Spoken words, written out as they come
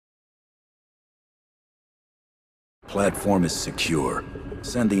Platform is secure.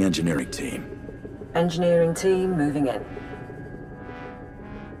 Send the engineering team. Engineering team moving in.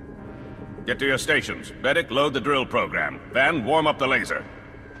 Get to your stations. Medic, load the drill program. Van, warm up the laser.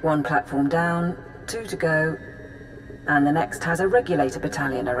 1 platform down, 2 to go, and the next has a regulator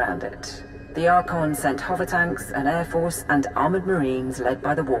battalion around it. The Archon sent hover tanks, an air force, and armored marines led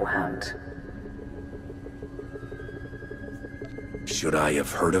by the Warhound. Should I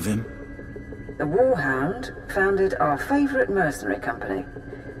have heard of him? The Warhound founded our favorite mercenary company.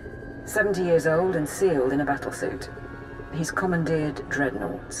 70 years old and sealed in a battlesuit. He's commandeered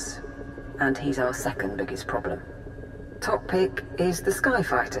dreadnoughts. And he's our second biggest problem. Top pick is the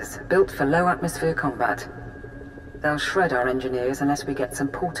Skyfighters, built for low atmosphere combat. They'll shred our engineers unless we get some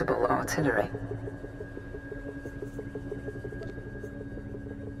portable artillery.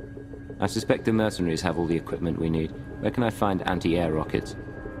 I suspect the mercenaries have all the equipment we need. Where can I find anti-air rockets?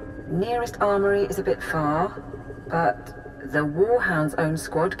 Nearest armory is a bit far, but the Warhound's own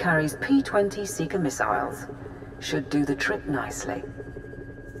squad carries P-20 Seeker missiles. Should do the trick nicely.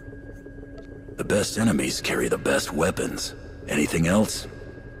 The best enemies carry the best weapons. Anything else?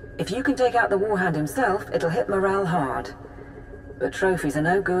 If you can take out the Warhound himself, it'll hit morale hard. But trophies are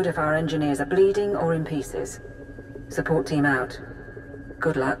no good if our engineers are bleeding or in pieces. Support team out.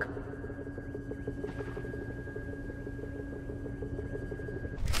 Good luck.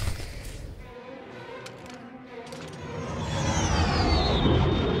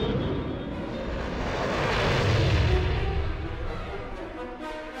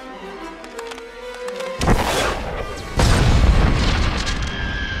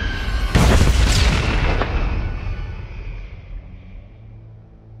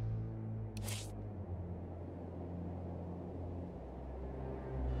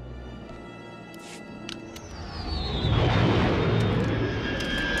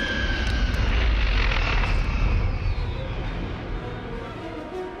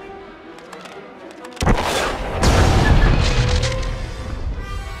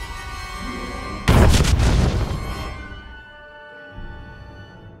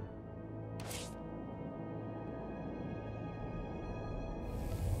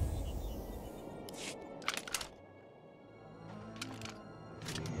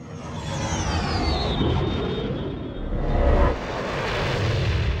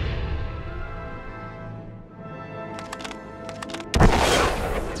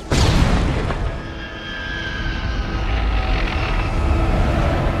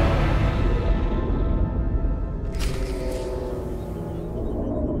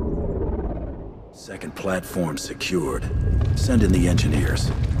 Second platform secured. Send in the engineers.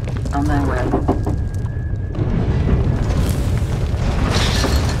 On their way.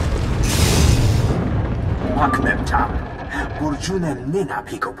 Makeb tam. Burjunem nina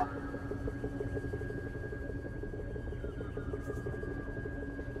Pikub.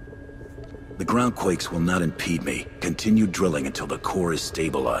 The groundquakes will not impede me. Continue drilling until the core is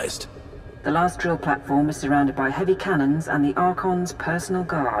stabilized. The last drill platform is surrounded by heavy cannons and the Archon's personal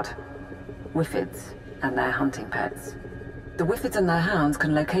guard. Whiffids and their hunting pets. The Whiffids and their hounds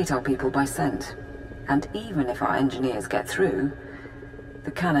can locate our people by scent. And even if our engineers get through,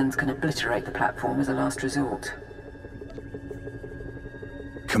 the cannons can obliterate the platform as a last resort.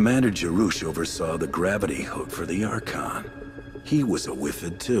 Commander Jarush oversaw the gravity hook for the Archon. He was a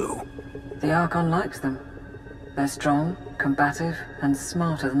Whiffid too. The Archon likes them. They're strong, combative, and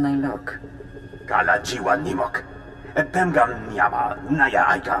smarter than they look. Gala jiwa nimok. Epemgam nyama naya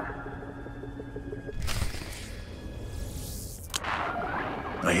aikam.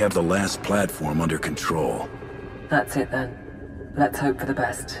 I have the last platform under control. That's it then. Let's hope for the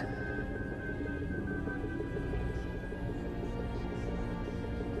best.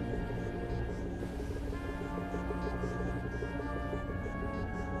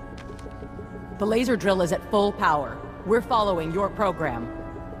 The laser drill is at full power. We're following your program.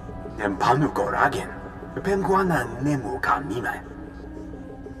 Empanu goragin. Epemguana nemu kamime.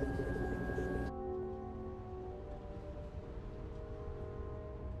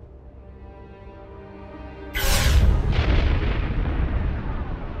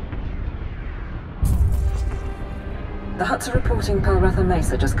 The huts are reporting Pelratha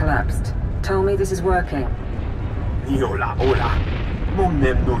Mesa just collapsed. Tell me this is working. Niola ola.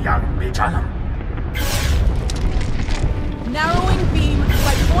 Momnem no yang bejanam. Narrowing beam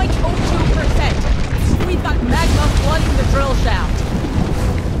by 0.02%. We've got magma flooding the drill shaft.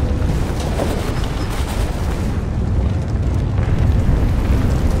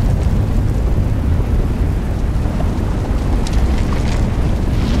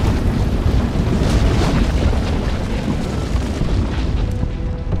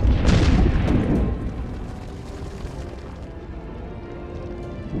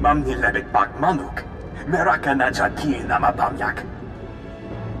 Mam nilebek bak manuk. Meraka na jaki nama pamyak.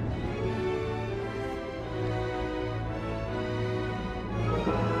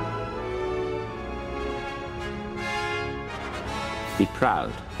 Be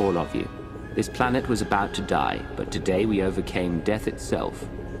proud, all of you. This planet was about to die, but today we overcame death itself.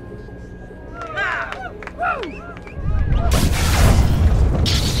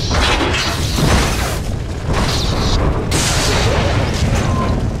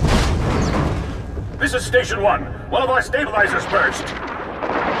 This is Station 1. One of our stabilizers burst.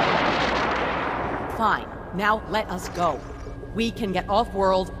 Fine. Now let us go. We can get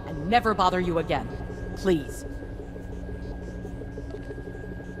off-world and never bother you again. Please.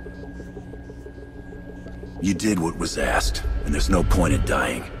 You did what was asked, and there's no point in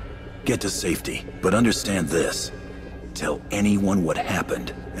dying. Get to safety, but understand this. Tell anyone what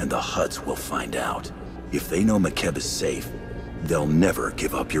happened, and the Hutts will find out. If they know Makeb is safe, they'll never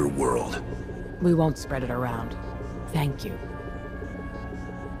give up your world. We won't spread it around. Thank you.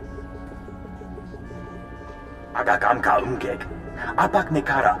 Agakam ka umgeg. Apak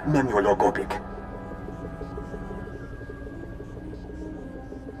nekara memyologopik.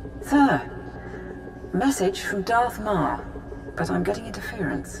 Sir, message from Darth Mar, but I'm getting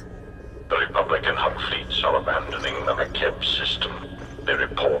interference. The Republican Hutt fleets are abandoning the Makeb system. They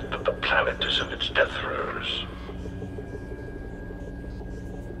report that the planet is in its death throes.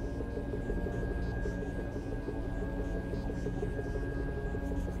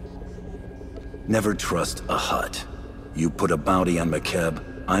 Never trust a Hutt. You put a bounty on Makeb,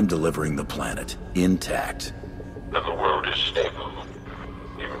 I'm delivering the planet, intact. Then the world is stable.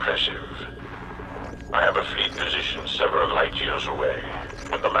 Impressive. I have a fleet positioned several light years away.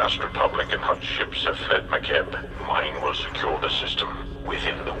 When the last Republic and Hutt ships have fled Makeb, mine will secure the system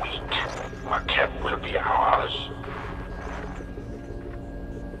within the week. Makeb will be ours.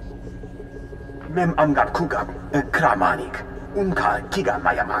 Mem amgab kugab, kramanik. Unka kiga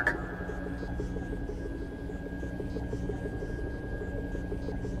mayamak.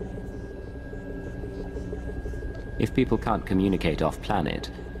 If people can't communicate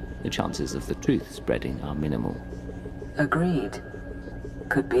off-planet, the chances of the truth spreading are minimal. Agreed.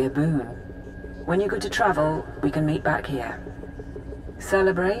 Could be a boon. When you're good to travel, we can meet back here.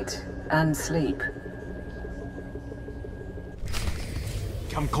 Celebrate and sleep.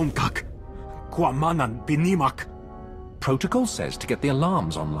 Kamkonkak. Kwamanan binimak. Protocol says to get the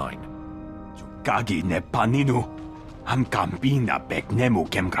alarms online. Gagi ne paninu. Amkambina beknemu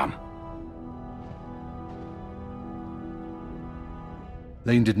kemkam.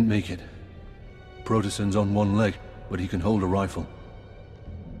 Lane didn't make it. Protosen's on one leg, but he can hold a rifle.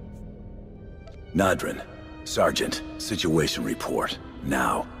 Nadrin, Sergeant, situation report,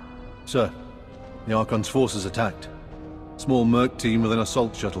 now. Sir, the Archon's forces attacked. Small merc team with an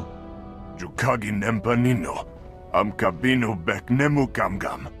assault shuttle. Jukagi nempanino. Amkabino beknemu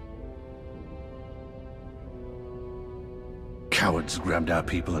kamgam. Cowards grabbed our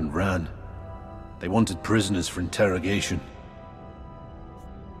people and ran. They wanted prisoners for interrogation.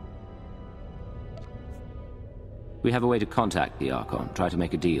 We have a way to contact the Archon, try to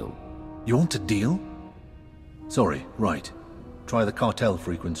make a deal. You want a deal? Sorry, right. Try the cartel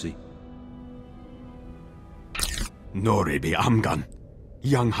frequency. Noribi amgan.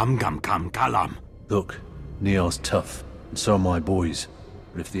 Young hamgam kam kalam. Look, Near's tough, and so are my boys.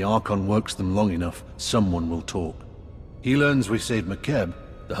 But if the Archon works them long enough, someone will talk. He learns we saved Makeb,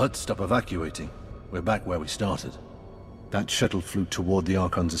 the Hutts stop evacuating. We're back where we started. That shuttle flew toward the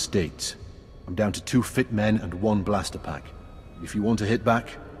Archon's estates. I'm down to 2 fit men and 1 blaster pack. If you want to hit back,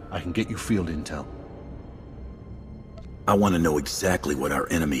 I can get you field intel. I want to know exactly what our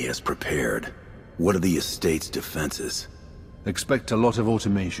enemy has prepared. What are the estate's defenses? Expect a lot of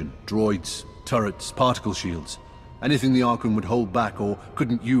automation. Droids, turrets, particle shields. Anything the Archon would hold back or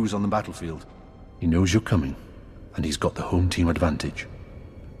couldn't use on the battlefield. He knows you're coming, and he's got the home team advantage.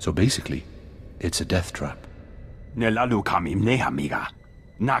 So basically, it's a death trap. Nelalu kamim nehamiga.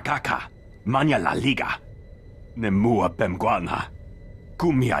 Nakaka. Manya la liga. Nemua bemguana.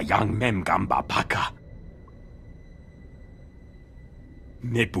 Kumia yang mem gamba paka.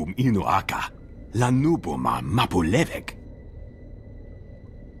 Nepum inu aka. Lanubuma mapulevek.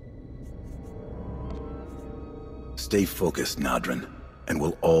 Stay focused, Nadrin, and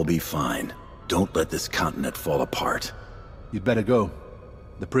we'll all be fine. Don't let this continent fall apart. You'd better go.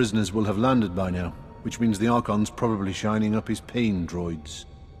 The prisoners will have landed by now, which means the Archon's probably shining up his pain droids.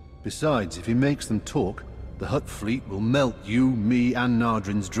 Besides, if he makes them talk, the Hutt fleet will melt you, me, and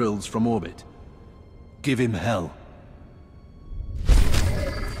Nadrin's drills from orbit. Give him hell.